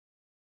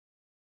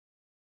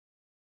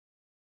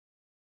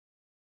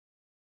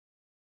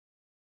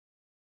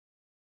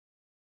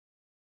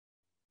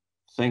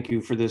thank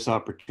you for this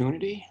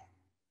opportunity.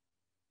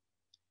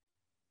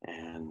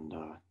 And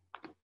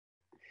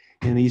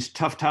in these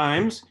tough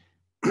times,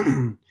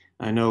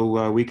 I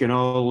know we can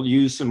all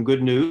use some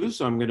good news.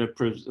 So I'm going to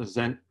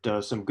present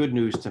some good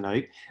news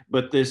tonight,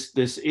 but this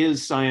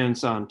is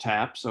Science on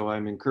Tap. So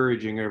I'm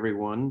encouraging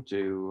everyone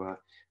to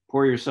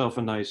pour yourself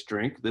a nice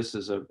drink. This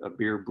is a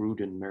beer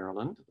brewed in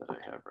Maryland that I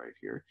have right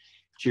here.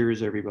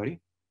 Cheers, everybody.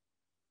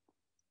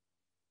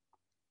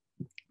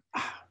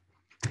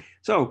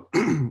 So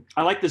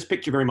I like this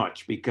picture very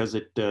much because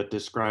it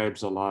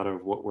describes a lot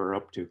of what we're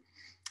up to.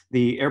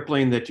 The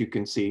airplane that you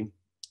can see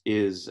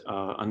is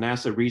a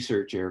NASA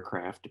research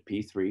aircraft, a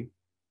P-3,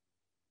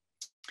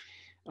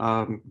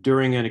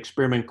 during an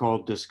experiment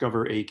called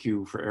Discover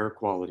AQ for air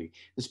quality.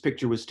 This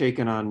picture was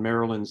taken on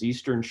Maryland's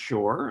eastern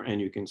shore, and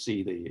you can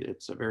see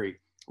it's a very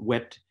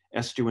wet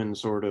estuarine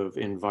sort of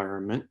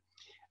environment.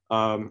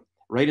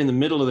 Right in the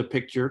middle of the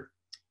picture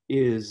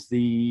is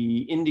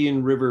the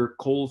Indian River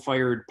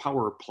coal-fired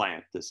power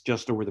plant that's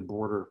just over the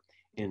border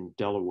in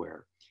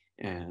Delaware.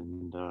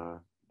 And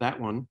that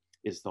one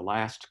is the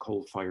last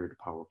coal-fired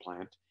power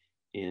plant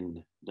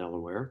in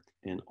Delaware,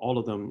 and all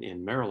of them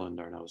in Maryland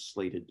are now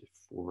slated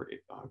for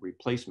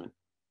replacement.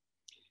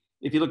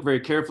 If you look very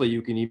carefully,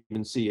 you can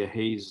even see a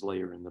haze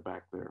layer in the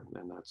back there,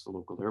 and that's the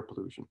local air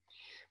pollution.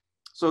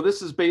 So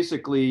this is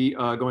basically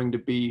going to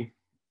be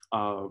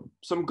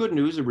some good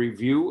news, a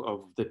review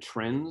of the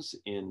trends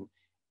in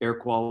air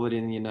quality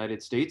in the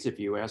United States. If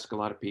you ask a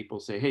lot of people,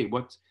 say, hey,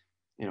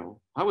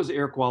 how is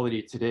air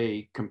quality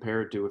today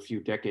compared to a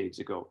few decades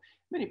ago?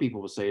 Many people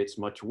will say it's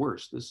much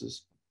worse. This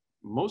is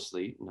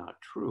mostly not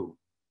true.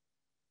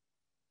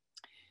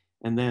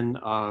 And then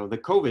the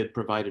COVID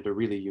provided a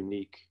really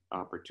unique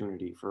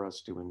opportunity for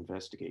us to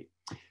investigate.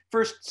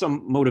 First,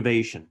 some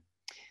motivation.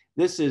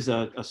 This is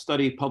a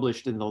study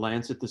published in the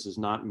Lancet. This is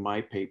not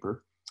my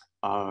paper.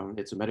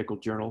 It's a medical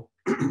journal.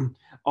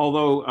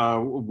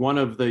 Although one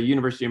of the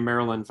University of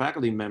Maryland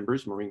faculty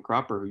members, Maureen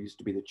Cropper, who used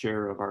to be the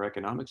chair of our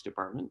economics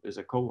department, is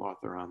a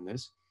co-author on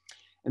this.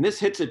 And this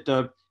hits it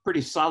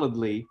pretty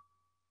solidly.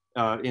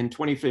 In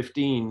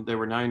 2015, there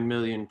were 9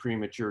 million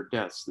premature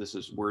deaths. This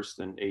is worse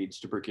than AIDS,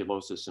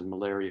 tuberculosis, and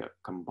malaria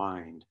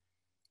combined,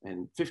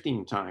 and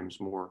 15 times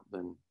more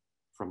than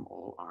from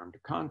all armed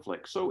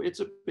conflicts. So it's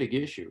a big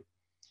issue.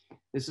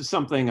 This is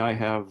something I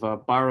have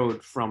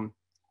borrowed from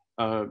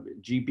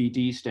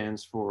GBD,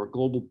 stands for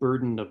Global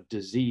Burden of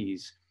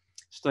Disease,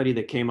 study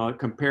that came out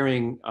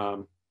comparing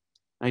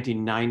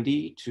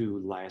 1990 to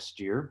last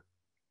year.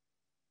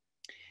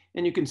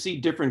 And you can see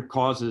different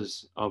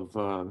causes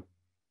of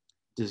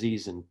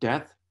disease and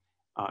death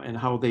and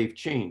how they've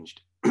changed.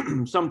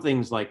 Some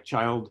things like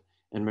child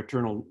and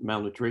maternal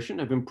malnutrition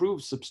have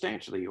improved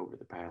substantially over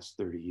the past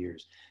 30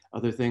 years.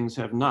 Other things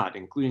have not,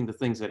 including the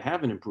things that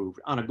haven't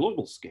improved on a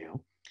global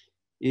scale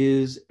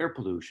is air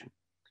pollution.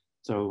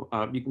 So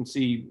you can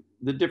see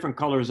the different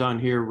colors on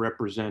here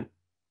represent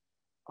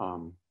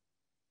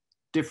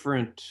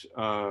different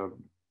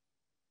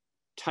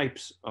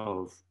types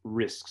of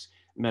risks,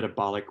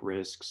 metabolic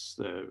risks.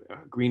 The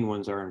green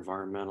ones are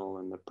environmental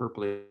and the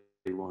purple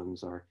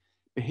ones are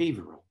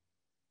behavioral.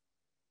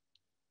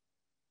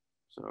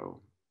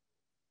 So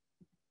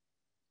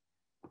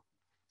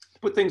to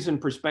put things in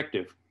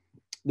perspective,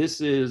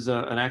 this is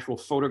an actual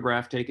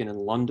photograph taken in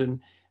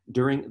London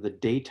during the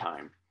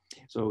daytime.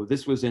 So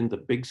this was in the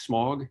big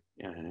smog,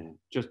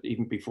 just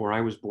even before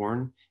I was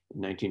born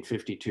in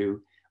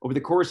 1952. Over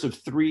the course of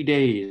 3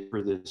 days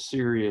for this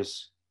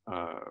serious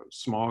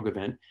smog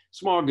event.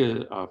 Smog,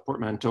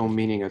 portmanteau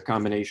meaning a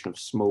combination of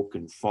smoke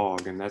and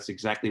fog, and that's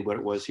exactly what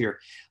it was here.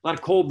 A lot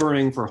of coal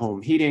burning for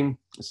home heating.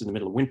 This is in the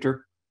middle of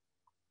winter.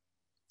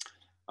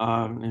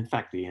 In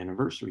fact, the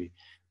anniversary.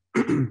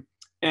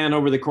 And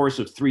over the course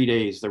of 3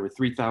 days, there were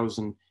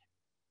 3,000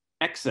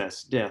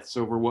 excess deaths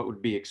over what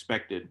would be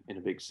expected in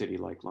a big city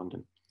like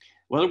London.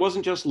 Well, it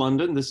wasn't just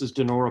London. This is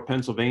Donora,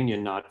 Pennsylvania,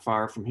 not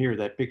far from here.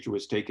 That picture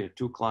was taken at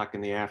 2 o'clock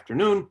in the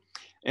afternoon.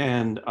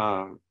 And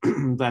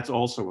that's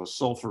also a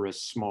sulfurous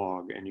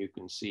smog. And you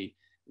can see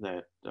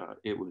that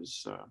it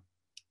was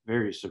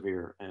very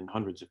severe and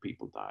hundreds of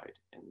people died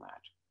in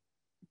that.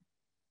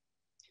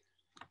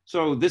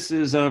 So this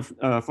is a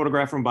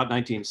photograph from about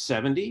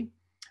 1970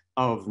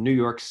 of New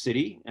York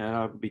City. And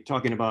I'll be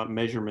talking about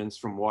measurements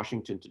from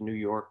Washington to New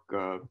York,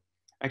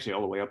 actually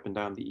all the way up and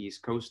down the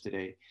East Coast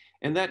today.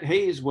 And that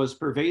haze was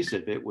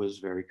pervasive. It was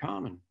very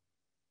common.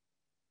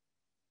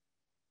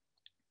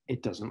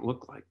 It doesn't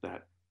look like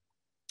that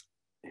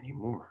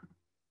anymore.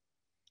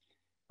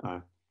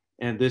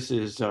 And this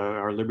is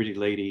our Liberty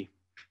Lady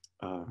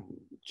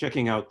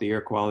checking out the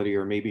air quality,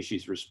 or maybe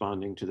she's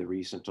responding to the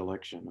recent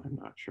election. I'm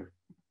not sure.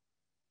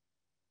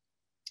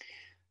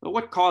 But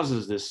what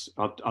causes this?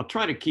 I'll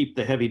try to keep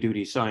the heavy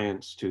duty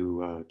science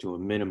to a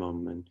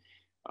minimum and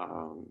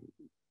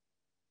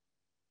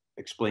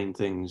explain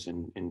things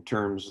in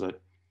terms that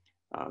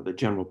the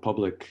general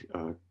public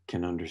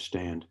can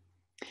understand.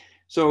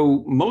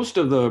 So most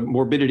of the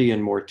morbidity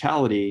and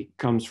mortality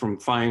comes from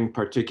fine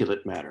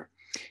particulate matter.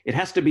 It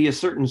has to be a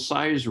certain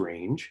size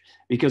range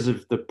because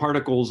if the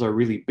particles are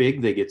really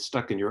big, they get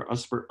stuck in your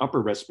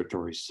upper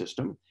respiratory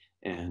system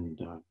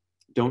and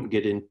don't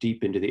get in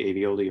deep into the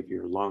alveoli of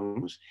your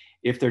lungs.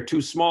 If they're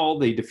too small,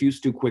 they diffuse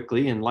too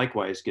quickly and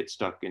likewise get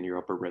stuck in your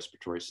upper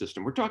respiratory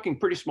system. We're talking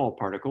pretty small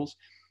particles,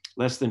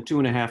 less than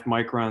 2.5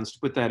 microns. To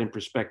put that in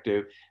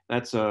perspective,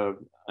 that's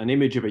an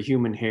image of a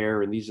human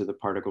hair, and these are the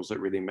particles that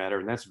really matter,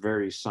 and that's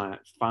very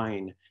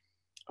fine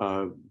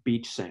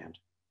beach sand.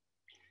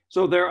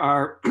 So there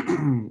are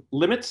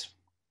limits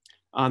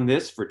on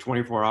this for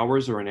 24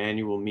 hours or an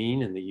annual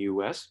mean in the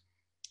US.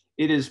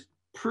 It is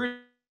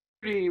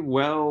pretty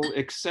well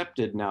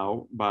accepted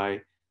now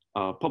by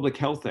public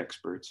health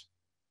experts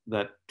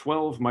that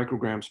 12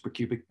 micrograms per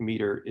cubic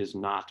meter is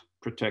not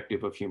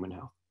protective of human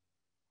health.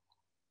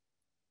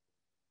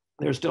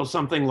 There's still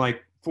something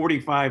like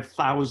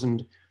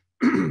 45,000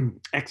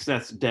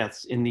 excess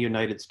deaths in the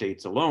United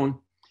States alone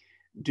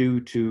due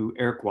to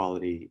air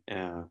quality.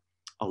 A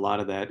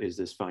lot of that is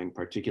this fine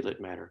particulate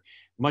matter.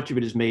 Much of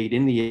it is made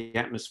in the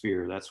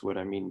atmosphere. That's what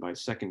I mean by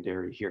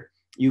secondary here.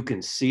 You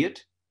can see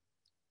it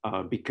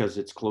because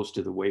it's close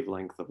to the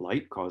wavelength of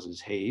light,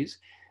 causes haze.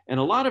 And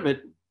a lot of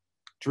it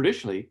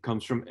traditionally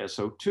comes from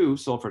SO2,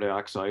 sulfur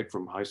dioxide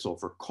from high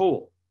sulfur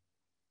coal.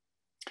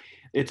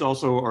 It's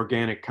also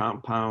organic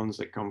compounds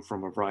that come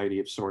from a variety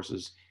of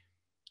sources.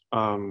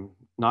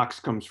 NOx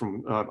comes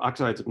from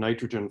oxides of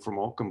nitrogen from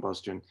all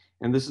combustion.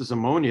 And this is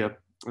ammonia.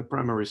 The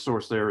primary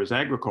source there is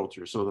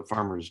agriculture, so the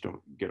farmers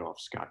don't get off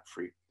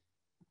scot-free.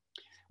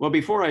 Well,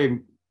 before I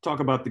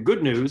talk about the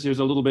good news, here's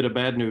a little bit of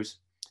bad news.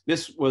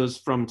 This was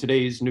from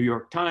today's New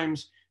York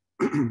Times.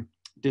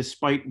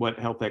 Despite what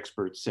health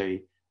experts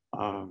say,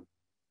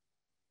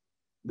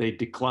 they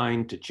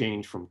declined to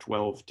change from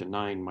 12 to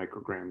 9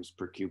 micrograms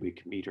per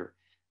cubic meter.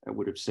 That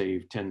would have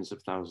saved tens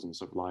of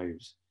thousands of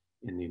lives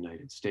in the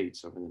United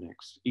States over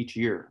each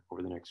year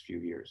over the next few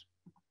years.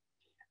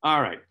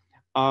 All right.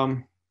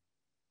 I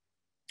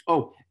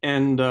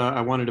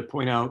wanted to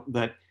point out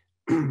that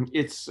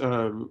it's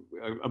a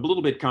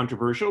little bit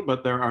controversial,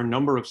 but there are a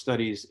number of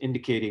studies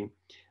indicating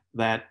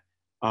that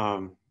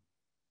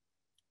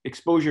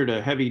exposure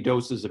to heavy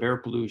doses of air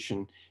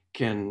pollution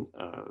can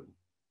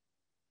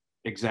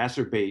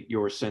exacerbate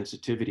your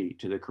sensitivity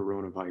to the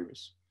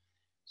coronavirus.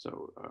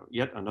 So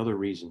yet another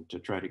reason to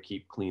try to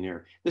keep clean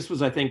air. This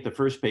was, I think, the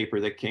first paper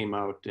that came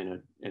out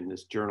in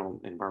this journal,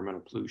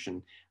 Environmental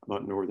Pollution,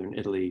 about Northern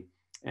Italy.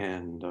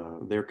 And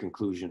their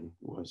conclusion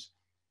was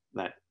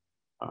that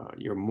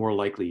you're more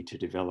likely to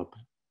develop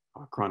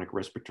a chronic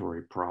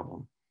respiratory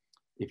problem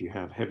if you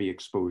have heavy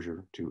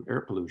exposure to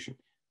air pollution.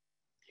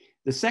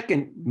 The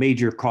second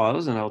major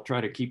cause, and I'll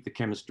try to keep the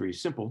chemistry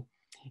simple,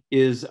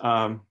 is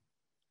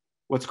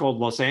what's called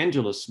Los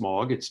Angeles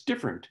smog. It's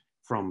different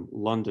from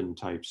London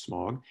type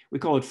smog. We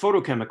call it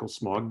photochemical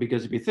smog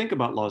because if you think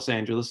about Los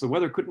Angeles, the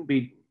weather couldn't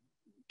be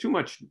too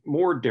much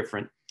more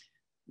different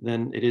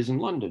than it is in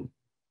London.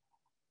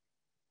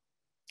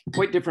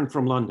 Quite different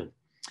from London.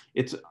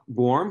 It's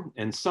warm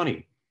and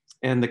sunny,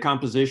 and the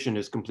composition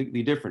is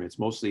completely different. It's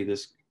mostly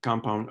this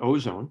compound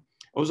ozone.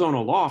 Ozone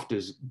aloft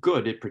is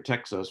good. It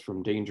protects us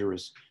from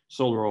dangerous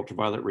solar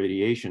ultraviolet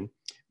radiation,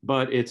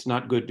 but it's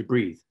not good to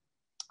breathe.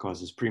 It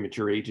causes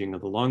premature aging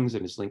of the lungs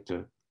and is linked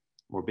to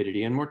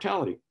morbidity and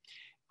mortality.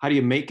 How do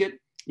you make it?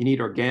 You need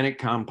organic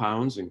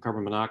compounds and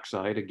carbon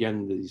monoxide.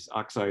 Again, these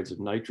oxides of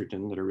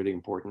nitrogen that are really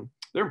important.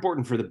 They're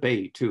important for the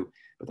bay too,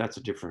 but that's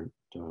a different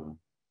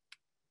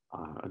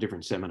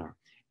seminar.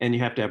 And you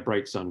have to have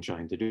bright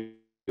sunshine to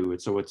do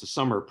it. So it's a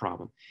summer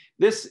problem.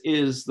 This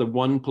is the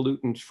one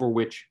pollutant for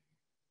which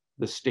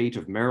the state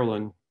of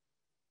Maryland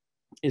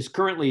is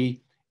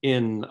currently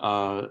in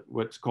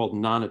what's called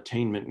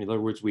non-attainment. In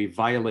other words, we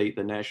violate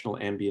the national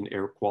ambient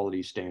air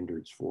quality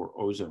standards for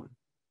ozone.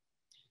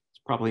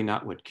 It's probably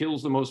not what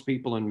kills the most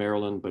people in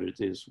Maryland, but it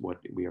is what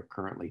we are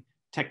currently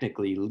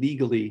technically,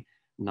 legally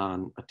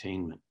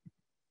non-attainment.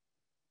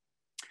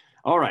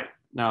 All right,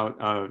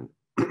 now,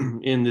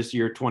 in this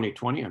year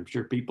 2020, I'm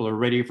sure people are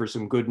ready for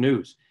some good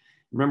news.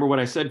 Remember what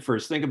I said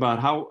first. Think about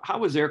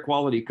how is air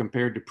quality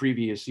compared to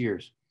previous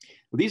years?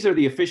 Well, these are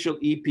the official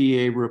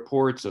EPA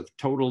reports of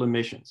total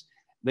emissions.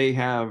 They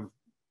have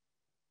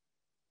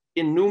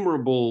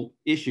innumerable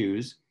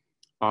issues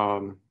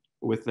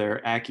with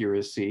their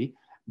accuracy,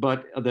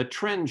 but the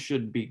trend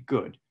should be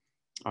good.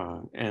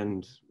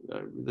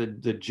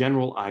 The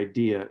general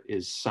idea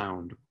is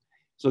sound.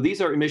 So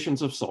these are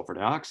emissions of sulfur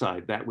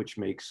dioxide, that which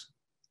makes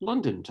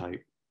London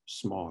type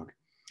smog.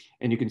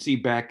 And you can see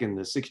back in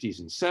the 60s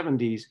and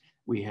 70s,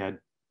 we had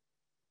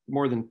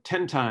more than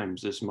 10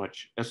 times as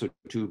much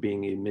SO2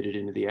 being emitted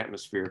into the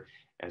atmosphere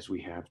as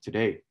we have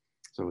today.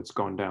 So it's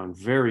gone down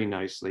very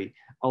nicely.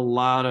 A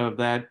lot of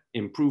that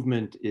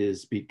improvement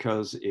is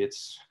because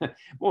it's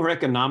more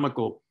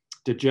economical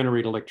to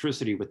generate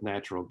electricity with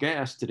natural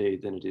gas today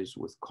than it is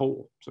with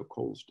coal. So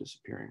coal's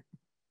disappearing.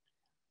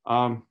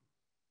 Our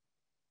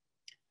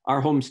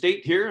home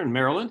state here in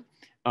Maryland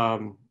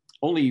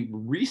only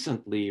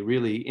recently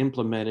really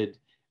implemented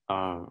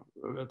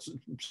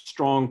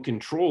strong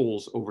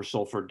controls over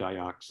sulfur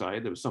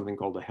dioxide. There was something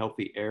called the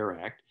Healthy Air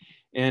Act.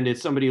 And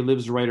it's somebody who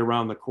lives right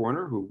around the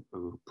corner who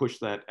pushed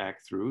that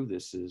act through.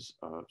 This is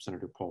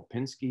Senator Paul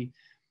Pinsky.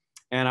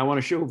 And I want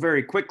to show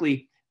very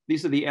quickly,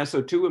 these are the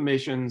SO2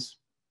 emissions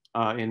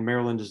in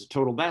Maryland as a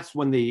total. That's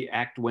when the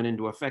act went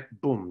into effect.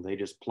 Boom, they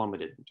just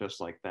plummeted just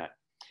like that.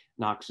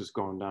 NOx has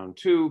gone down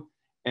too.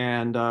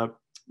 And the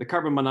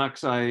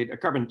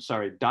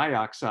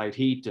dioxide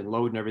heat and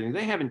load and everything,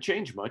 they haven't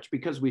changed much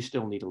because we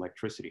still need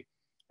electricity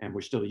and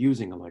we're still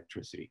using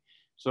electricity.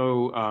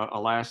 So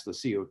alas, the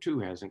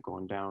CO2 hasn't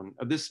gone down.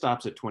 This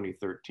stops at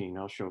 2013.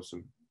 I'll show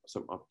some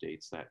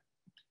updates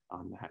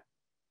on that.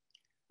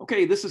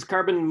 Okay, this is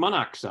carbon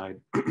monoxide.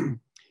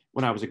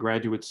 When I was a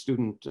graduate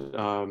student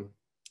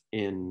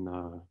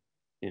in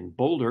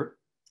Boulder,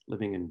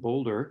 living in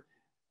Boulder,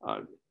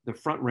 the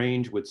Front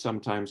Range would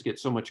sometimes get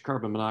so much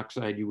carbon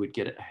monoxide you would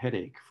get a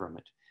headache from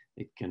it.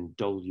 It can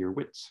dull your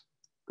wits.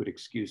 Good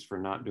excuse for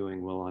not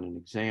doing well on an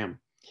exam.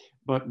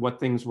 But what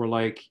things were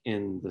like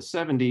in the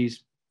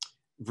 70s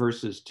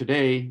versus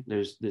today,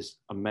 there's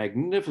a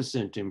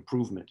magnificent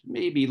improvement,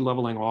 maybe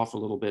leveling off a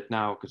little bit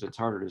now because it's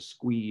harder to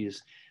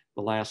squeeze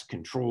the last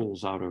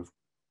controls out of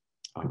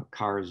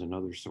cars and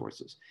other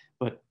sources.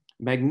 But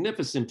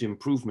magnificent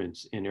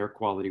improvements in air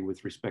quality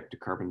with respect to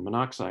carbon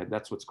monoxide.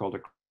 That's what's called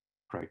a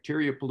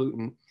criteria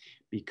pollutant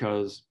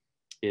because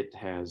it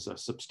has a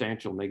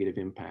substantial negative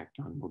impact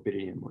on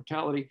morbidity and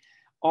mortality.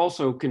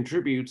 Also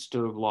contributes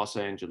to Los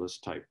Angeles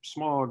type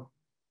smog.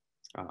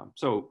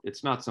 So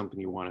it's not something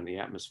you want in the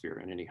atmosphere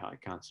in any high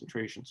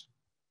concentrations.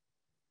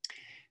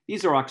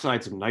 These are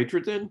oxides of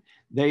nitrogen.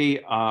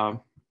 They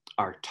are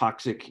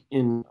toxic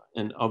in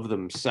and of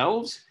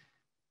themselves,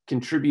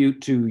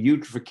 contribute to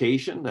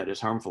eutrophication, that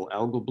is harmful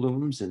algal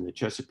blooms in the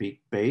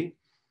Chesapeake Bay.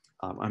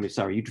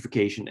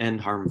 Eutrophication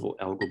and harmful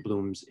algal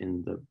blooms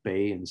in the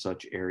bay and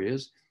such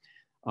areas.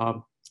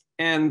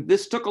 And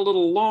this took a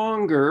little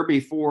longer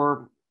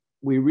before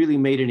we really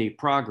made any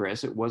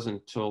progress. It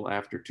wasn't until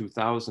after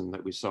 2000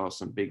 that we saw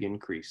some big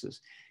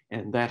increases.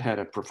 And that had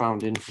a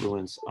profound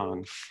influence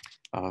on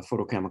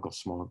photochemical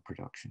smog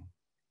production.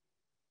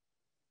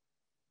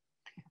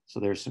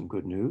 So there's some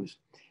good news.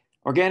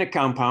 Organic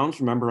compounds,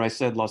 remember I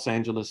said Los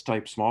Angeles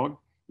type smog.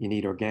 You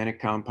need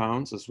organic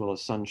compounds as well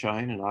as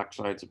sunshine and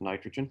oxides of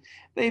nitrogen.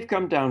 They've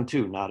come down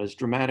too, not as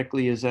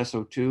dramatically as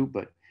SO2,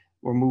 but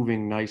we're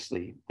moving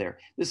nicely there.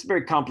 This is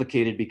very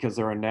complicated because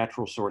there are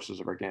natural sources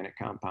of organic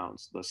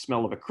compounds. The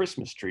smell of a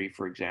Christmas tree,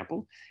 for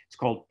example, it's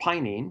called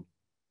pinene.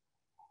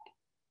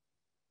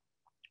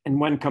 And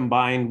when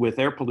combined with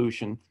air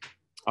pollution,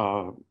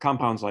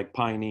 compounds like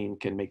pinene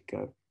can make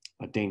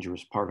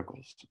dangerous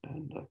particles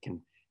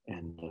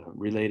and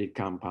related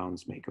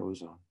compounds make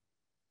ozone.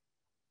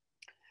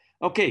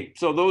 Okay,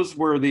 so those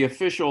were the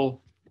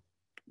official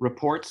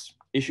reports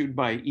issued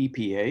by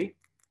EPA.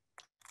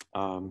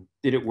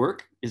 Did it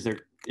work? Is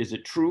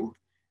it true?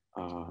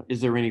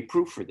 Is there any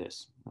proof for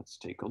this? Let's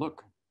take a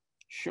look.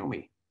 Show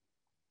me.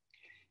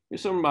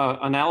 Here's some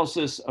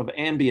analysis of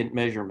ambient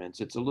measurements.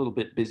 It's a little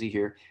bit busy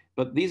here,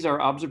 but these are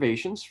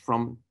observations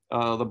from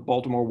the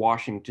Baltimore,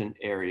 Washington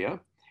area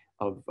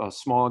of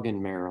smog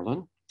in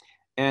Maryland.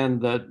 And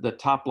the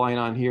top line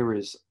on here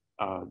is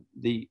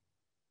the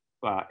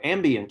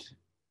ambient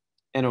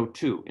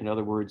NO2. In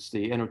other words,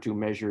 the NO2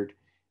 measured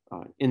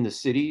in the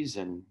cities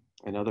and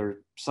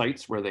other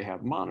sites where they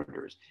have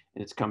monitors.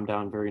 And it's come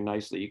down very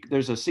nicely.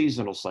 There's a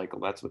seasonal cycle.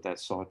 That's what that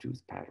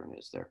sawtooth pattern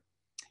is there.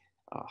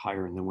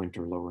 Higher in the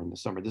winter, lower in the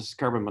summer. This is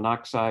carbon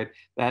monoxide.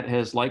 That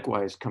has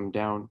likewise come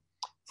down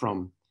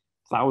from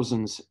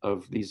thousands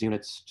of these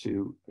units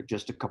to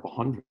just a couple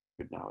hundred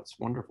now. It's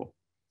wonderful.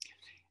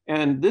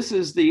 And this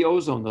is the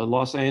ozone, the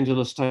Los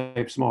Angeles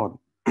type smog.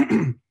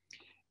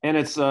 And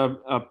it's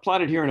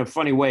plotted here in a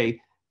funny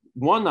way.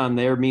 One on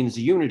there means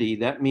unity.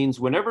 That means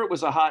whenever it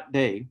was a hot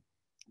day,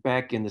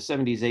 back in the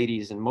 70s,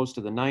 80s, and most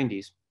of the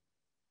 90s,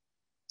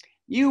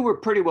 you were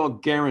pretty well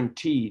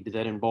guaranteed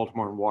that in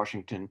Baltimore and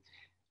Washington,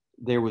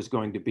 there was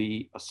going to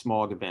be a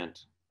smog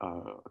event,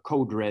 a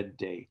code red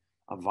day,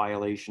 a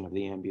violation of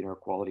the ambient air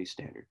quality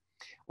standard.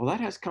 Well,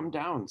 that has come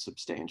down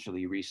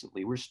substantially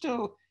recently. We're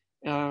still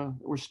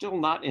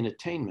not in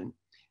attainment.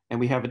 And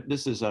we have,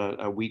 this is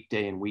a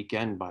weekday and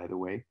weekend, by the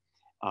way.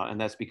 And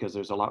that's because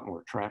there's a lot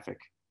more traffic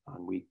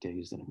on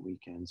weekdays than on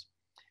weekends.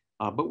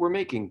 But we're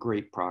making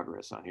great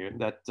progress on here.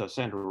 That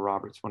Sandra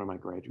Roberts, one of my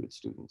graduate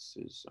students,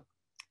 is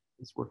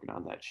working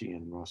on that. She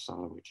and Ross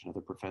Solowich,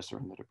 another professor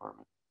in the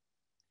department.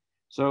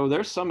 So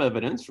there's some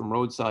evidence from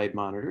roadside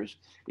monitors.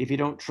 If you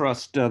don't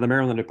trust the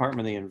Maryland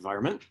Department of the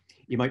Environment,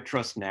 you might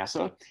trust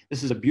NASA.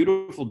 This is a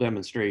beautiful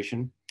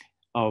demonstration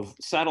of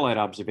satellite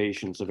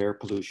observations of air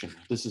pollution.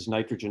 This is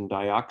nitrogen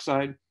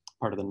dioxide,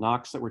 part of the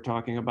NOx that we're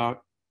talking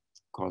about.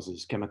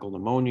 Causes chemical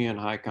pneumonia in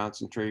high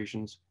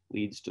concentrations,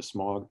 leads to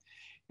smog.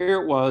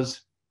 Here it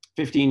was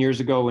 15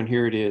 years ago, and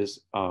here it is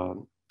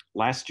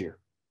last year.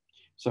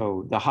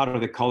 So the hotter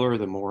the color,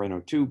 the more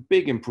NO2,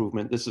 big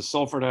improvement. This is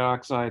sulfur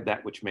dioxide,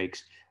 that which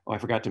makes, oh, I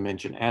forgot to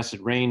mention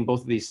acid rain.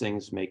 Both of these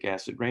things make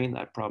acid rain.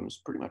 That problem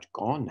is pretty much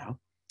gone now.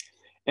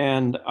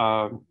 And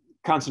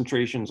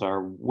concentrations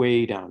are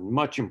way down,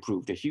 much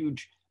improved, a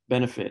huge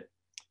benefit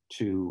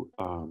to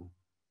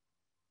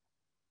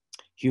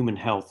human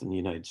health in the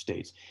United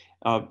States.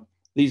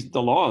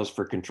 The laws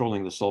for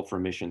controlling the sulfur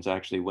emissions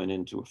actually went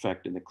into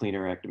effect in the Clean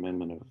Air Act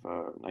Amendment of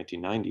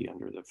 1990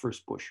 under the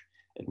first Bush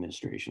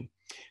administration.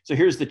 So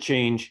here's the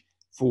change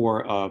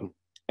for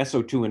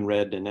SO2 in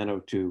red and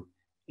NO2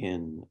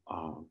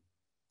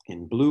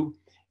 in blue.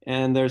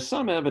 And there's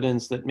some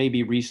evidence that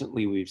maybe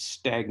recently we've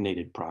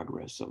stagnated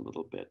progress a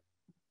little bit.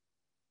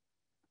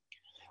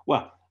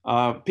 Well,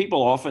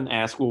 people often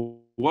ask,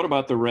 well, what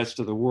about the rest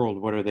of the world?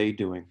 What are they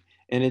doing?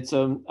 And it's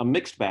a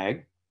mixed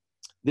bag.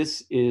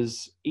 This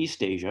is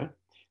East Asia.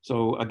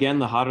 So again,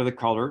 the hotter the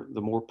color,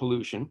 the more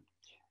pollution.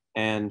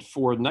 And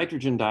for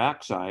nitrogen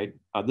dioxide,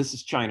 this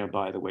is China,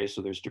 by the way,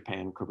 so there's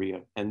Japan,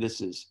 Korea, and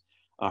this is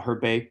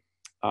Hebei,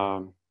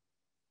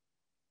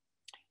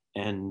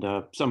 and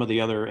some of the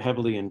other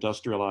heavily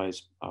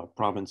industrialized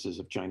provinces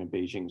of China.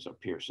 Beijing's up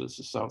here. So this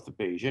is south of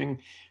Beijing,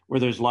 where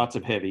there's lots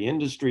of heavy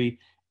industry.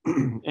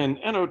 And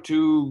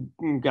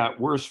NO2 got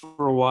worse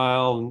for a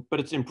while, but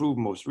it's improved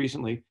most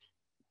recently.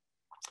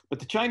 But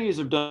the Chinese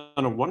have done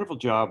a wonderful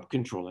job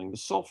controlling the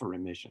sulfur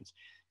emissions.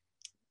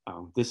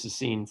 This is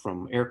seen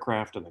from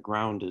aircraft on the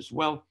ground as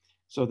well.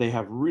 So they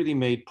have really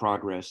made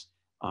progress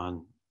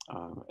on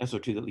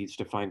SO2 that leads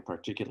to fine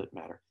particulate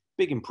matter.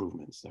 Big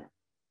improvements there.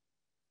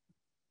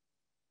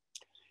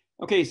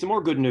 Okay, some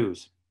more good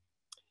news.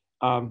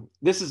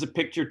 This is a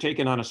picture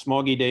taken on a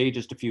smoggy day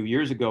just a few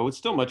years ago. It's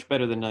still much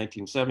better than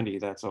 1970.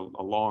 That's a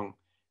long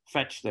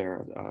fetch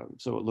there,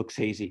 so it looks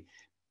hazy.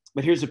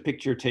 But here's a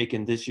picture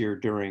taken this year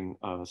during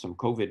some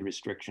COVID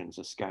restrictions.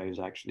 The sky is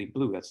actually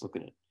blue. That's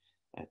looking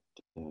at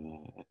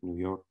New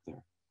York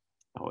there.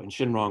 Oh, and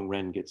Shinrong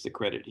Ren gets the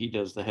credit. He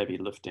does the heavy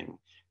lifting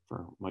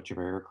for much of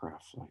our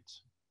aircraft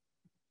flights.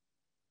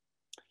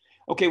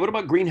 Okay, what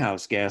about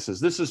greenhouse gases?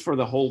 This is for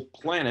the whole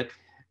planet,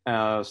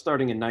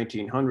 starting in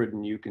 1900,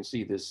 and you can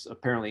see this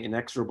apparently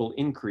inexorable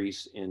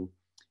increase in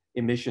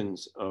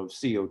emissions of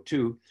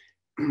CO2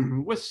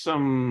 with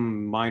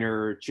some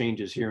minor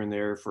changes here and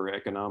there for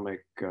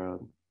economic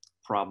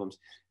problems,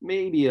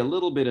 maybe a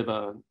little bit of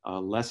a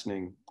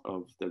lessening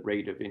of the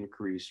rate of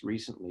increase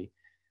recently.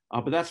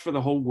 But that's for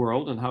the whole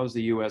world. And how's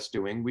the US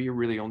doing? We are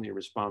really only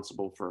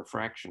responsible for a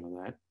fraction of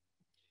that.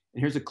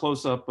 And here's a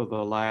close-up of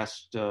the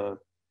last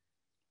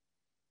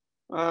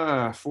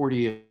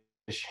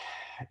 40-ish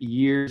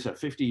years,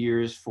 50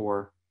 years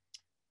for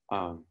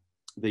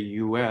the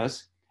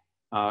US.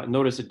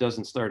 Notice it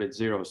doesn't start at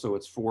zero, so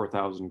it's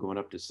 4,000 going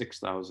up to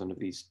 6,000 of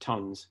these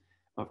tons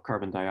of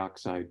carbon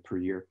dioxide per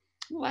year.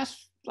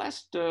 Last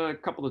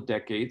couple of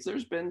decades,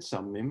 there's been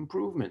some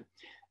improvement.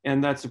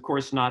 And that's, of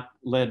course, not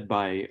led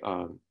by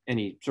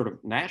any sort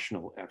of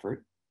national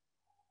effort.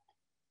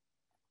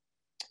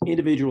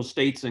 Individual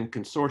states and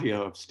consortia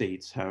of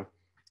states have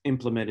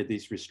implemented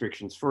these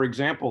restrictions. For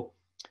example,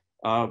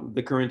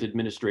 the current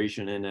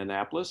administration in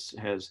Annapolis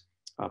has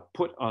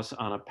put us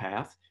on a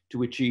path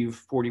to achieve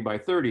 40 by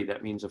 30.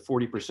 That means a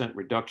 40%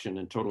 reduction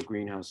in total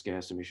greenhouse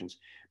gas emissions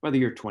by the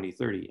year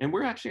 2030. And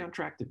we're actually on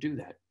track to do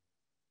that.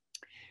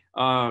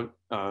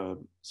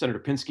 Senator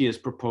Pinsky has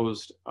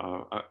proposed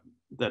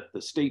that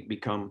the state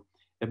become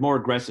more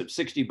aggressive,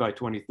 60 by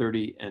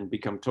 2030, and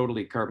become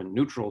totally carbon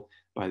neutral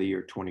by the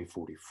year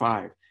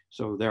 2045.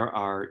 So there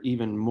are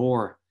even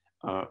more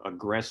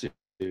aggressive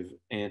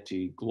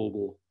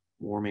anti-global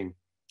warming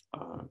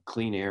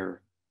clean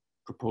air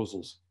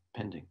proposals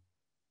pending.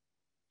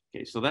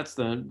 Okay, so that's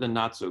the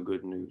not so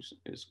good news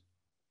is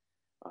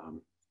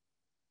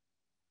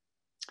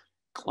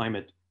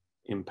climate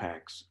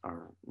impacts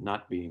are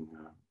not being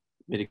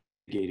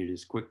mitigated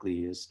as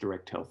quickly as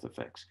direct health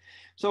effects.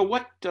 So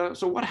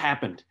what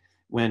happened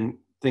when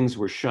things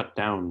were shut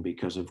down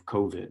because of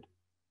COVID?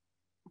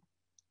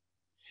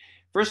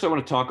 First, I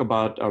want to talk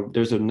about,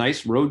 there's a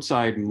nice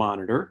roadside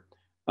monitor.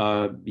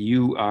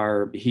 You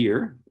are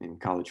here in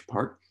College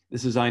Park.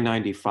 This is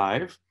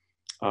I-95.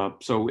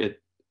 So it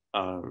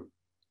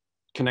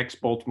connects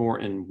Baltimore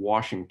and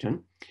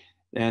Washington.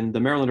 And the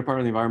Maryland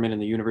Department of the Environment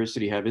and the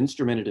university have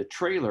instrumented a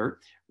trailer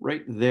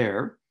right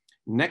there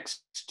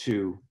next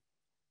to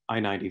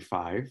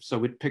I-95.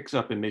 So it picks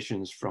up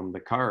emissions from the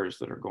cars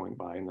that are going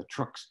by and the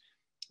trucks.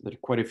 There are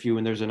quite a few,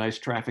 and there's a nice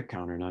traffic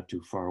counter not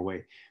too far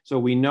away. So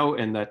we know,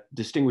 and that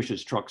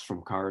distinguishes trucks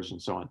from cars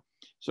and so on.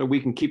 So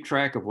we can keep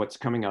track of what's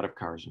coming out of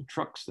cars and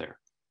trucks there.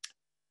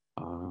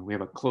 We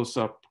have a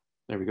close-up,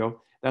 there we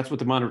go. That's what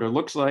the monitor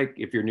looks like.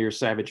 If you're near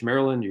Savage,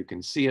 Maryland, you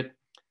can see it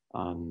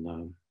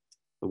on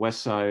the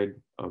west side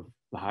of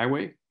the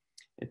highway.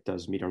 It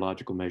does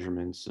meteorological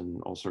measurements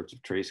and all sorts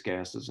of trace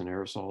gases and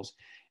aerosols.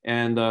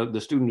 And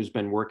the student who's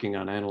been working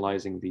on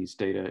analyzing these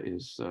data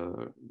is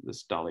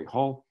this Dolly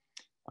Hall,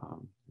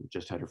 who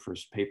just had her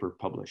first paper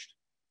published.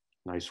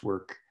 Nice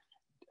work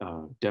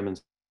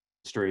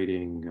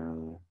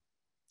demonstrating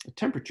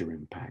temperature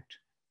impact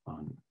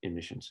on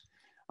emissions.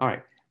 All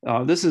right,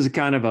 this is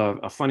kind of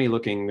a funny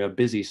looking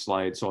busy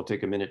slide, so I'll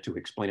take a minute to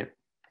explain it.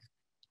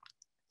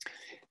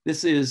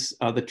 This is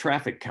the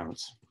traffic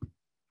counts.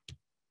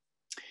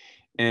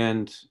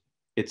 And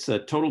it's a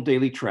total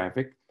daily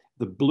traffic.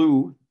 The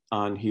blue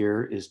on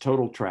here is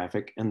total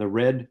traffic, and the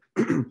red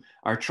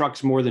are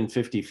trucks more than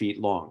 50 feet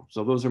long.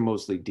 So those are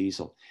mostly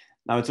diesel.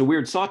 Now it's a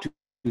weird sawtooth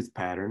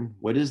pattern.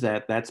 What is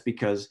that? That's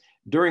because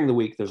during the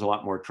week, there's a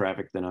lot more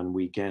traffic than on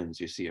weekends.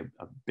 You see a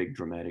big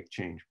dramatic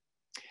change.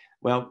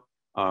 Well,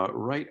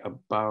 right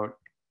about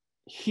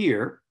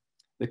here,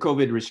 the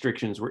COVID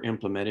restrictions were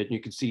implemented, and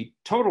you can see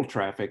total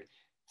traffic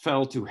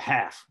fell to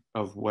half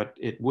of what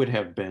it would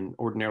have been.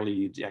 Ordinarily,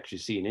 you'd actually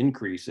see an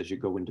increase as you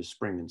go into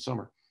spring and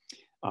summer,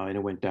 and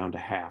it went down to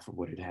half of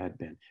what it had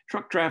been.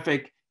 Truck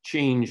traffic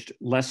changed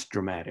less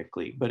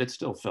dramatically, but it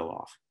still fell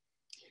off.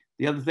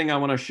 The other thing I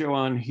want to show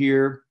on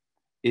here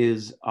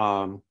is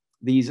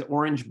these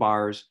orange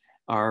bars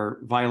are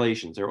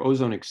violations. They're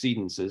ozone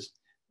exceedances.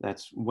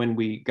 That's when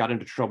we got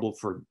into trouble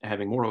for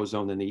having more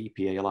ozone than the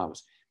EPA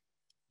allows.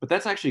 But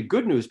that's actually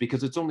good news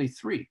because it's only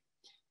 3.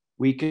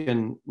 We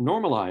can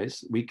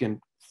normalize, we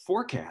can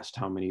forecast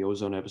how many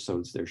ozone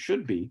episodes there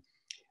should be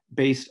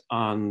based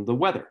on the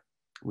weather.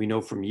 We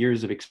know from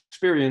years of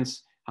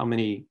experience how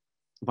many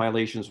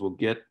violations we'll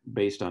get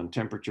based on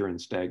temperature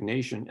and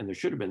stagnation, and there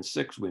should have been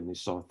 6 when we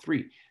saw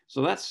 3.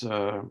 So that's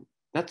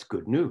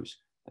good news.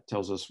 That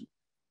tells us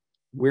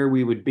where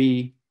we would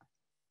be.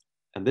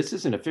 And this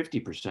isn't a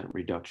 50%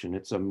 reduction,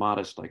 it's a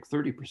modest like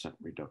 30%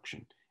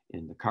 reduction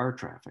in the car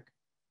traffic.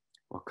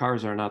 Well,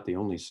 cars are not the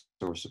only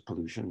source of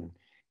pollution, and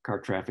car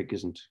traffic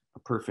isn't a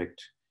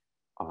perfect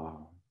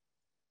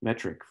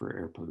metric for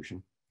air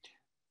pollution.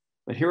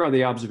 But here are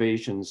the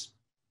observations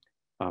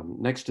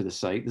next to the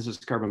site. This is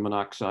carbon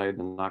monoxide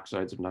and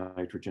oxides of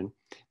nitrogen.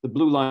 The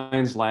blue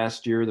lines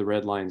last year, the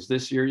red lines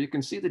this year. You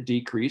can see the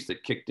decrease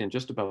that kicked in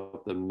just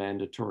about the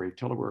mandatory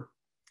telework.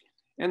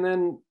 And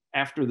then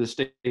after the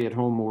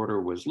stay-at-home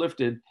order was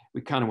lifted,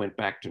 we kind of went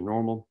back to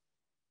normal.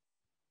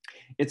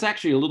 It's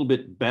actually a little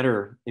bit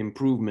better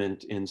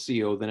improvement in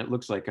CO than it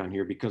looks like on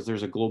here because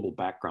there's a global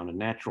background, a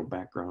natural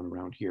background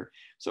around here.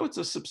 So it's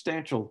a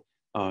substantial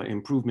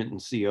improvement in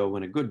CO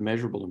and a good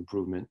measurable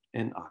improvement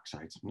in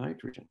oxides of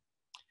nitrogen.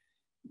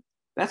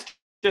 That's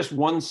just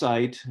one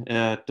site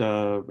at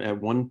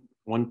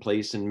one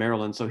place in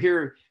Maryland. So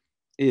here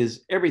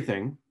is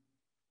everything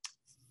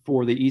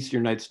for the Eastern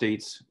United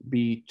States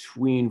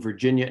between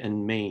Virginia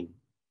and Maine.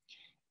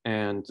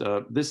 And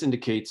this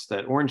indicates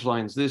that orange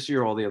lines this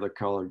year, all the other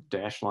colored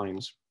dash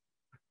lines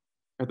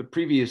are the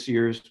previous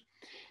years.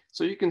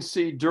 So you can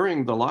see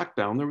during the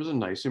lockdown, there was a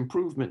nice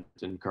improvement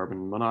in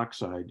carbon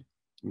monoxide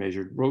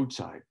measured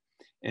roadside.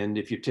 And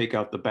if you take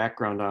out the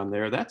background on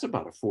there, that's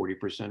about a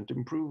 40%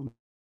 improvement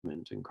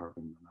in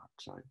carbon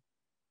monoxide.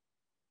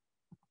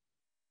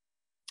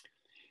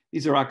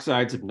 These are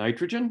oxides of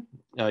nitrogen.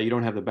 You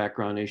don't have the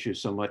background issue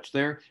so much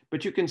there,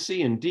 but you can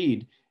see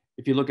indeed,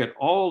 if you look at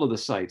all of the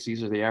sites,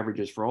 these are the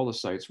averages for all the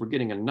sites, we're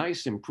getting a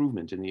nice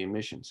improvement in the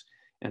emissions.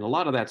 And a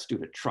lot of that's due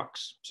to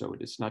trucks. So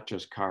it's not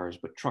just cars,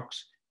 but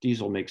trucks.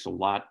 Diesel makes a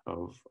lot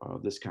of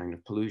this kind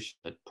of pollution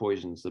that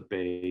poisons the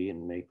bay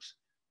and makes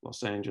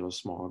Los Angeles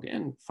smog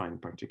and fine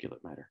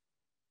particulate matter.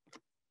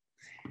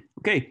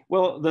 Okay,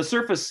 well, the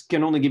surface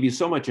can only give you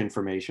so much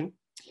information.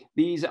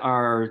 These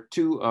are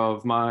 2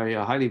 of my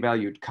highly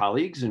valued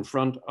colleagues in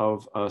front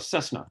of a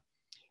Cessna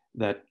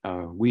that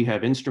we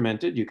have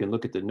instrumented. You can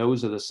look at the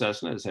nose of the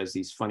Cessna. It has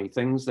these funny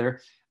things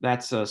there.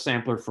 That's a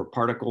sampler for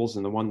particles,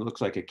 and the one that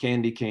looks like a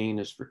candy cane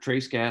is for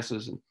trace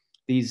gases. And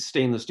these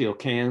stainless steel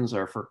cans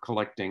are for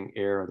collecting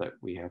air that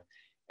we have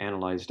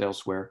analyzed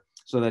elsewhere.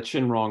 So that's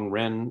Shinrong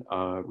Ren,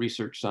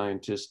 research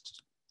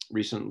scientist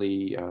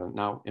recently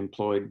now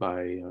employed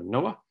by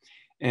NOAA,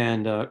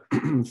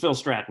 and Phil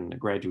Stratton, a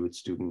graduate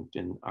student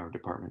in our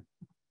department.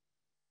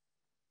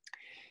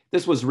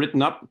 This was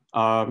written up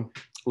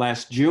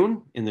last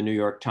June in the New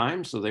York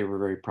Times, so they were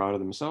very proud of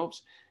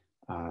themselves.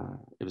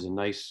 It was a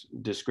nice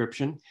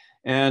description.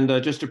 And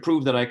just to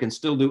prove that I can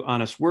still do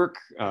honest work,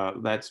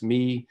 that's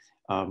me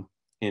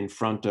in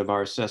front of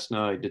our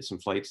Cessna. I did some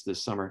flights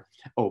this summer.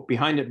 Oh,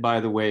 behind it, by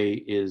the way,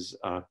 is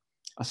a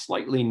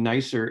slightly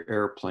nicer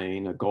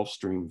airplane, a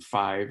Gulfstream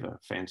 5, a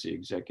fancy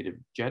executive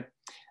jet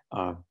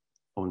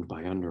owned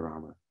by Under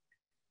Armour.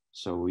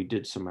 So we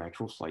did some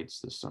actual flights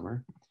this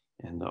summer.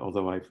 And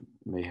although I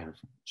may have,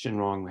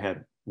 Shinrong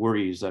had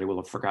worries that I will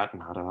have forgotten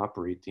how to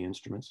operate the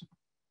instruments.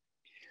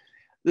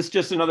 This is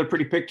just another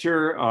pretty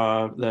picture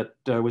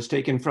that was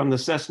taken from the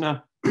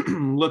Cessna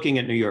looking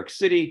at New York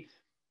City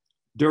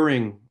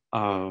during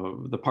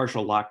the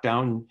partial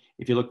lockdown.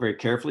 If you look very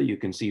carefully, you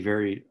can see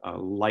very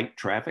light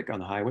traffic on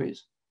the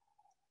highways.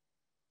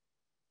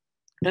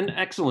 And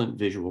excellent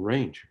visual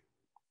range.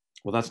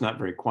 Well, that's not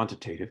very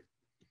quantitative.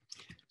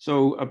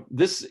 So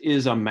this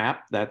is a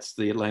map. That's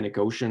the Atlantic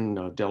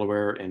Ocean,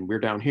 Delaware, and we're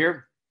down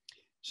here.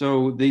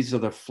 So these are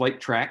the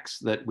flight tracks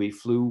that we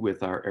flew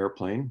with our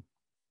airplane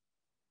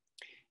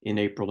in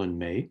April and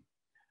May.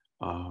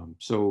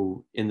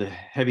 So in the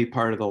heavy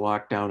part of the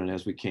lockdown and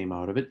as we came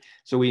out of it.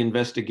 So we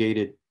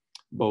investigated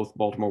both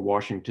Baltimore,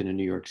 Washington, and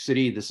New York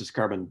City. This is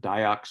carbon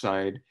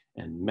dioxide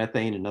and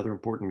methane, another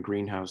important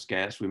greenhouse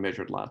gas. We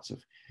measured lots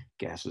of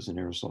gases and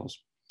aerosols.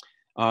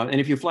 And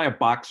if you fly a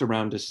box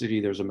around a city,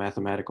 there's a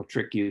mathematical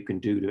trick you can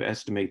do to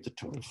estimate the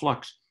total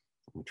flux.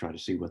 We'll try to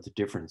see what the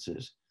difference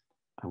is.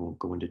 I won't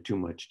go into too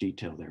much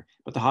detail there,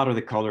 but the hotter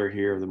the color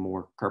here, the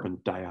more carbon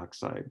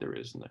dioxide there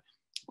is in the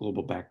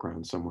global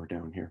background somewhere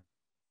down here.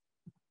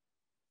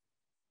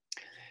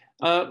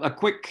 A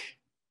quick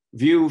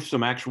view,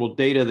 some actual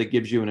data that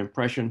gives you an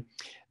impression.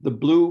 The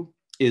blue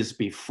is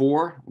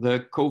before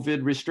the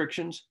COVID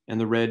restrictions and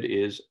the red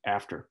is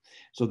after.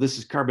 So this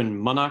is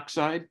carbon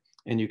monoxide,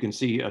 and you can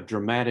see a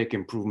dramatic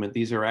improvement.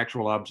 These are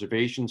actual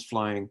observations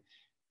flying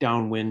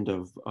downwind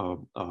of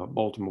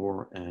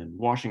Baltimore and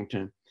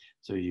Washington.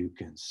 So you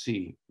can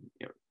see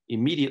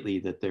immediately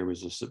that there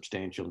was a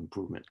substantial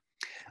improvement.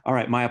 All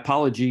right, my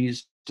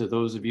apologies to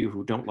those of you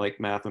who don't like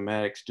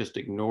mathematics. Just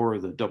ignore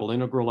the double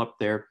integral up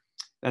there.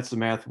 That's the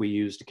math we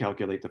use to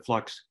calculate the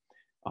flux.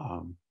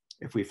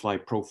 If we fly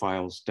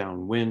profiles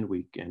downwind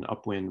and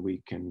upwind,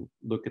 we can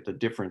look at the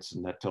difference,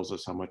 and that tells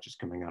us how much is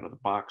coming out of the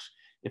box.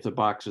 If the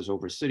box is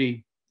over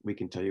city, we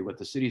can tell you what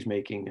the city's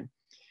making and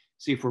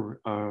see if we're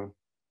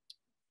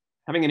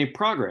having any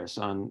progress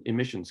on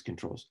emissions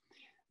controls.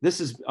 This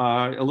is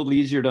a little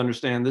easier to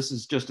understand. This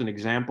is just an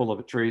example of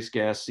a trace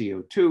gas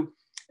CO2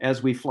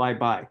 as we fly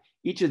by.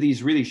 Each of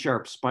these really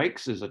sharp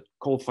spikes is a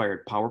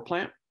coal-fired power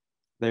plant.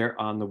 They're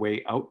on the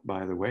way out,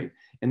 by the way.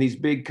 And these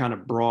big kind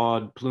of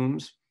broad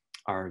plumes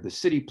are the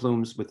city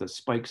plumes with the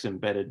spikes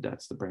embedded.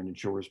 That's the Brandon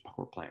Shores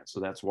power plant. So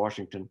that's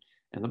Washington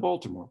and the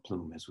Baltimore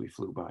plume as we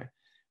flew by.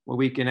 Well,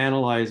 we can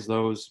analyze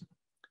those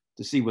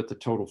to see what the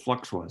total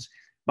flux was.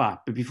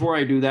 But before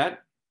I do that,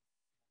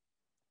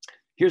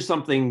 here's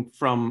something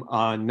from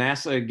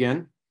NASA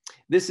again.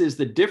 This is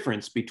the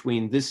difference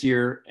between this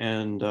year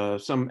and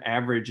some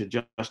average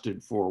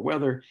adjusted for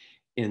weather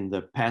in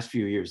the past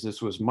few years.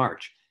 This was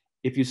March.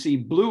 If you see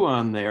blue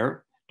on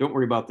there, don't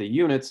worry about the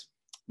units.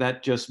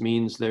 That just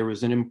means there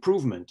was an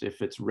improvement.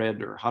 If it's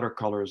red or hotter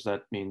colors,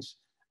 that means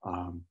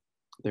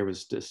there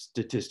was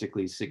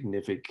statistically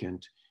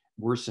significant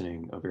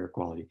worsening of air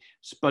quality.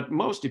 But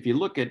if you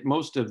look at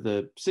most of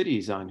the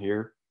cities on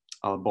here,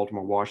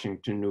 Baltimore,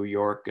 Washington, New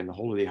York, and the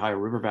whole of the Ohio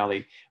River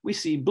Valley, we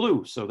see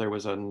blue. So there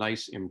was a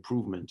nice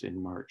improvement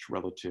in March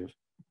relative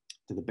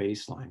to the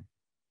baseline.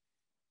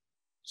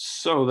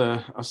 So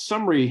a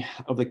summary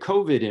of the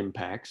COVID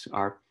impacts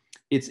are,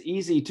 it's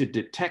easy to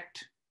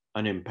detect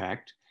an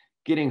impact.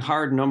 Getting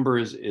hard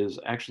numbers is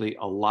actually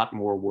a lot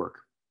more work.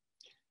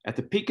 At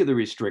the peak of the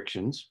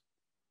restrictions,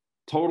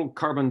 total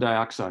carbon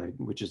dioxide,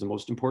 which is the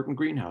most important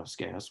greenhouse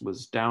gas,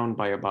 was down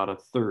by about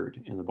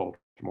 1/3 in the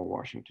Baltimore,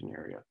 Washington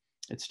area.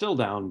 It's still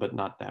down, but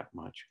not that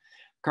much.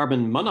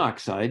 Carbon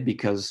monoxide,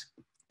 because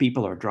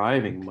people are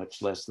driving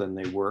much less than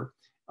they were.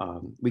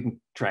 We can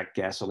track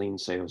gasoline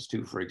sales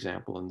too, for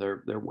example, and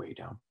they're way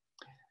down.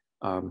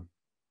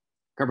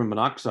 Carbon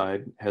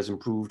monoxide has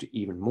improved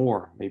even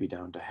more, maybe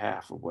down to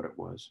half of what it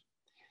was.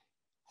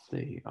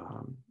 The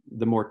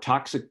more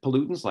toxic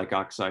pollutants like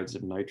oxides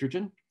of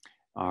nitrogen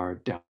are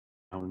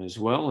down as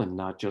well, and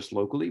not just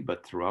locally,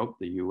 but throughout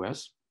the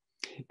US.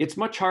 It's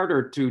much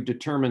harder to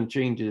determine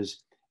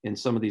changes in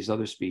some of these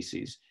other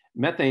species.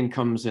 Methane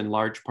comes in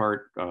large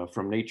part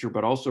from nature,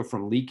 but also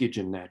from leakage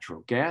in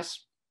natural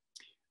gas.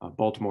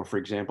 Baltimore, for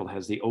example,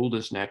 has the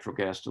oldest natural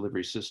gas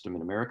delivery system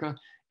in America.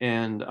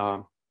 And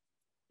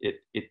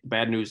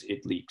bad news,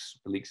 it leaks.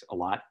 It leaks a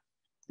lot.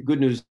 The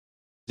good news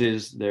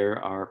is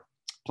there are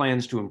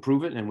plans to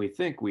improve it, and we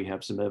think we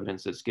have some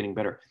evidence that's getting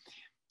better.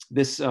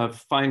 This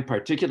fine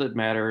particulate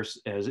matter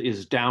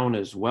is down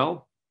as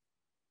well,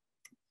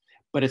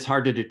 but it's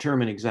hard to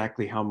determine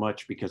exactly how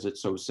much because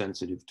it's so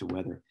sensitive to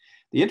weather.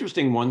 The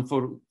interesting one,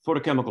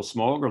 photochemical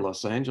smog or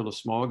Los Angeles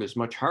smog, is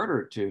much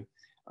harder to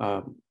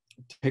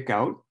pick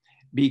out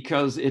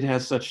because it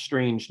has such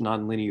strange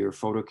nonlinear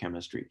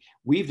photochemistry.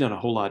 We've done a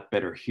whole lot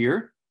better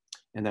here,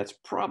 and that's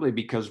probably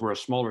because we're a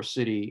smaller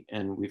city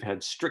and we've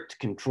had strict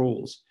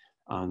controls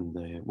on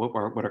what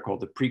are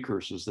called the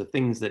precursors, the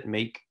things that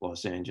make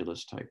Los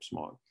Angeles type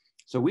smog.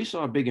 So we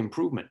saw a big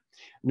improvement.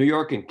 New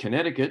York and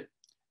Connecticut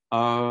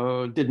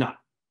did not.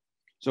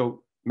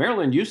 So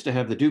Maryland used to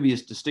have the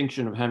dubious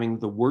distinction of having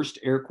the worst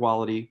air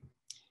quality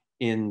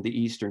in the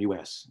eastern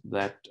US.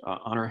 That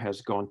honor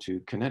has gone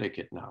to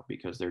Connecticut now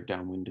because they're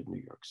downwind of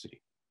New York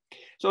City.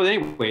 So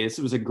anyway, this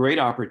was a great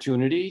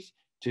opportunity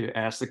to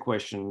ask the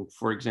question,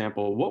 for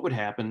example, what would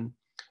happen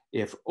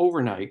if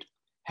overnight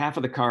half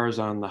of the cars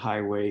on the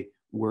highway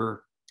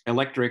were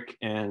electric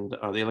and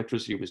the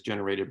electricity was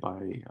generated by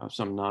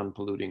some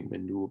non-polluting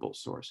renewable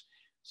source?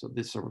 So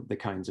these are the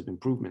kinds of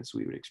improvements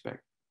we would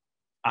expect.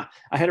 I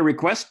had a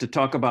request to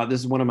talk about, this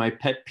is one of my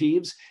pet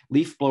peeves,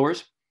 leaf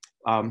blowers.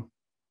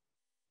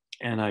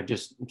 And I've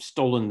just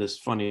stolen this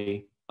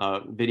funny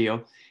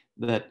video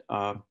that,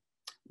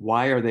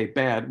 why are they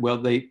bad? Well,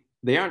 they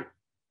aren't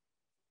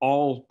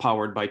all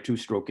powered by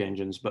two-stroke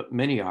engines, but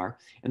many are,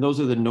 and those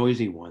are the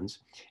noisy ones.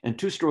 And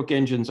two-stroke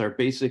engines are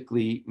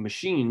basically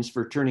machines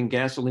for turning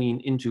gasoline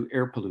into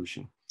air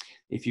pollution.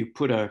 If you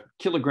put a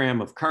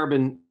kilogram of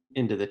carbon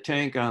into the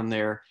tank on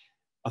there,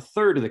 A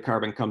third of the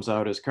carbon comes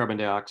out as carbon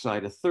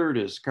dioxide, a third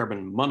is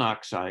carbon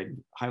monoxide,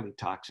 highly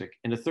toxic,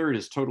 and a third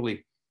is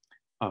totally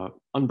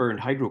unburned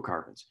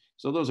hydrocarbons.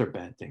 So those are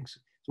bad things.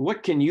 So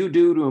what can you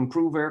do to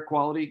improve air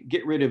quality?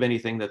 Get rid of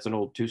anything that's an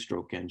old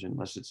two-stroke engine,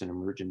 unless it's an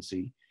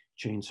emergency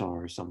chainsaw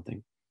or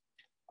something.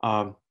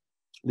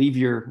 Leave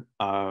your,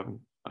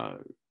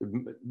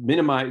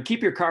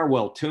 keep your car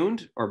well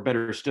tuned, or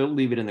better still,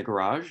 leave it in the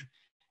garage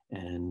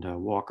and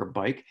walk or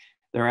bike.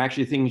 There are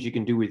actually things you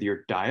can do with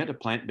your diet. A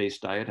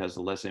plant-based diet has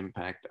less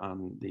impact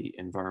on the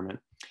environment,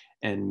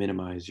 and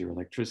minimize your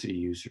electricity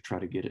use or try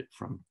to get it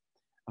from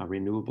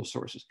renewable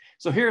sources.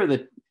 So here are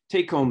the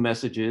take-home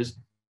messages,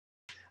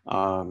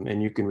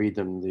 and you can read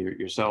them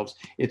yourselves.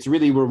 It's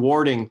really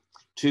rewarding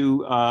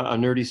to a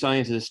nerdy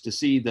scientist to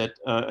see that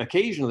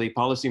occasionally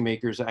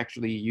policymakers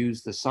actually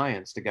use the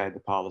science to guide the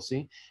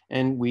policy,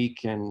 and we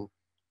can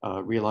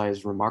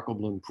realize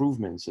remarkable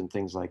improvements in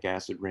things like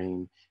acid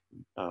rain,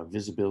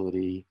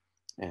 visibility,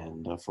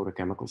 and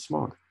photochemical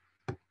smog.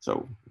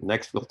 So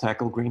next we'll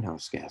tackle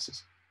greenhouse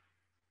gases.